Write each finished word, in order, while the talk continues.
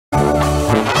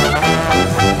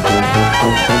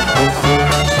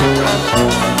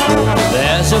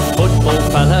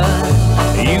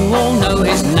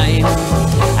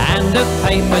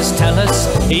papers tell us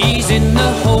he's in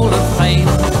the Hall of Fame.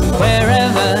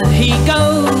 Wherever he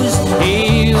goes,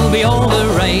 he'll be all the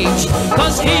rage,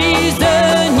 'cause he's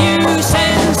the new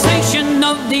sensation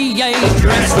of the age.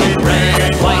 Dressed in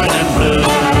red, white and blue,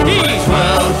 he's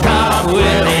World Cup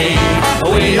Willie.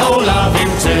 We all love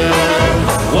him too.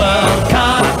 World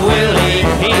Cup Willie,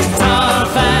 he's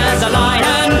tough as a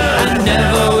lion and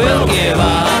never will give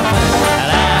up.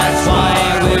 That's why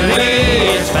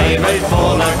Willie is favourite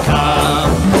for the cup.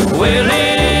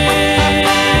 Willie,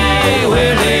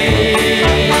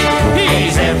 Willie,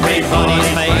 he's everybody's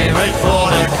favourite for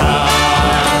the cup.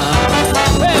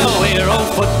 Well, we're all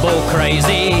football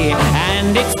crazy,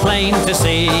 and it's plain to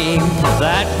see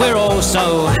that we're all so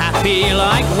happy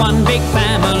like one big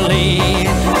family.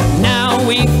 Now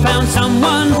we've found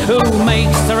someone who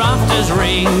makes the rafters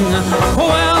ring.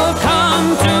 Welcome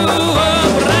to a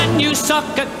brand new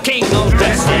soccer king, all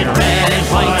dressed in red,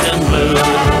 white and blue.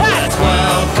 That's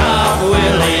World Cup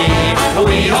Willie,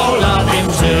 we all love him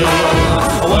too.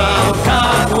 World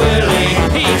Cup Willie,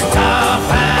 he's tough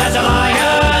as a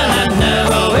lion and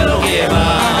never will give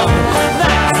up.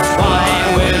 That's why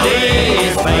Willie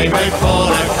is favourite for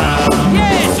the cup.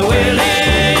 Yes, Willie,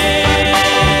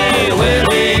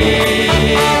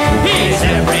 Willie, he's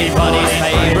everybody's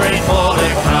favourite for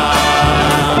the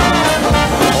cup.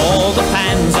 All the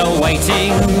fans are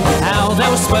waiting, how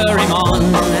they'll spur him on,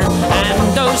 and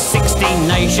those 16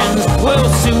 nations will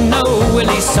soon know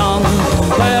Willie's song.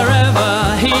 Wherever